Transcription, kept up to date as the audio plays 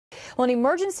Well, an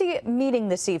emergency meeting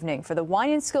this evening for the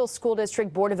Wynantskill School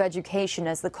District Board of Education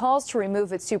as the calls to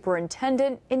remove its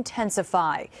superintendent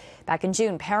intensify. Back in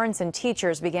June, parents and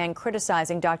teachers began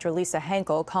criticizing Dr. Lisa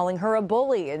Henkel, calling her a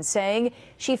bully and saying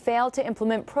she failed to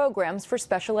implement programs for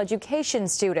special education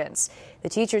students. The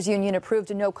teachers union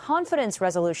approved a no-confidence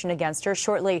resolution against her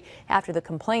shortly after the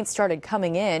complaints started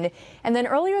coming in. And then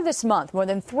earlier this month, more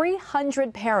than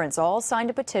 300 parents all signed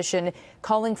a petition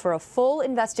calling for a full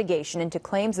investigation into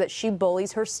claims that she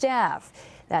bullies her staff.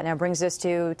 That now brings us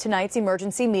to tonight's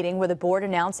emergency meeting where the board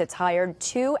announced it's hired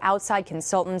 2 outside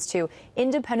consultants to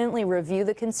independently review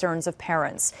the concerns of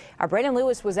parents. Our Brandon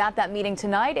Lewis was at that meeting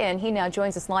tonight, and he now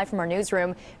joins us live from our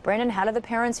newsroom. Brandon, how do the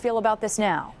parents feel about this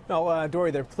now? Well,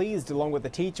 Dory, they're pleased along with the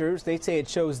teachers. They say it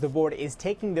shows the board is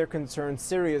taking their concerns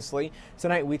seriously.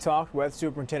 Tonight we talked with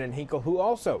Superintendent Henkel, who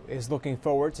also is looking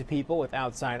forward to people with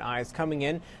outside eyes coming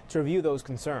in to review those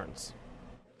concerns.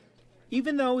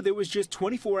 Even though there was just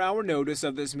 24-hour notice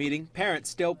of this meeting, parents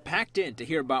still packed in to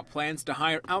hear about plans to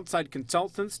hire outside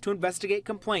consultants to investigate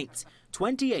complaints.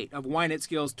 28 of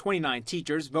Wynantskill's 29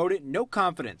 teachers voted no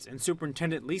confidence in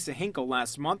Superintendent Lisa Henkel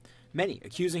last month, many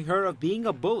accusing her of being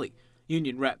a bully.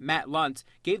 Union Rep Matt Lutz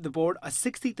gave the board a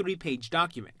 63-page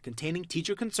document containing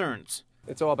teacher concerns.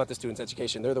 It's all about the students'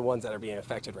 education. They're the ones that are being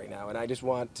affected right now, and I just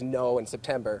want to know in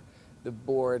September the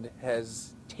board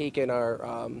has taken our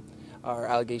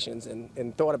allegations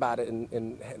and thought about it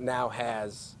and now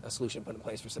has a solution put in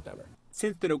place for September.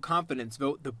 Since the no confidence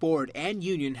vote, the board and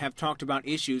union have talked about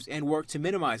issues and worked to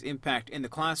minimize impact in the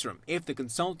classroom if the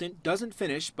consultant doesn't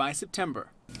finish by September.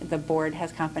 The board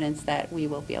has confidence that we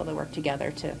will be able to work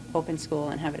together to open school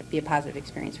and have it be a positive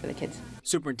experience for the kids.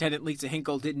 Superintendent Lisa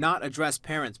Henkel did not address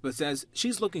parents, but says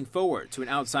she's looking forward to an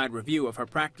outside review of her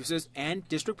practices and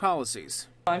district policies.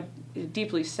 I'm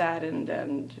deeply saddened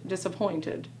and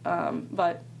disappointed,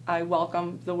 but I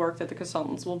welcome the work that the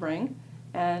consultants will bring,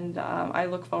 and I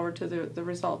look forward to the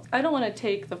results. I don't want to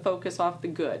take the focus off the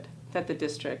good that the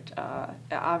district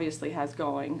obviously has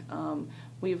going.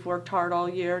 We've worked hard all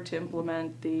year to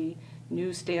implement the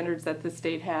new standards that the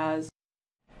state has.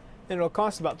 And it'll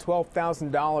cost about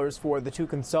 $12,000 for the 2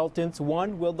 consultants.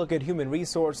 One will look at human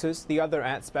resources, the other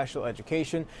at special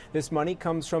education. This money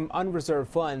comes from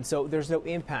unreserved funds, so there's no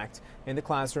impact in the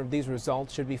classroom. These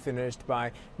results should be finished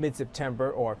by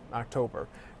mid-September or October.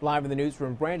 Live in the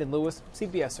newsroom, Brandon Lewis,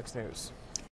 CBS 6 News.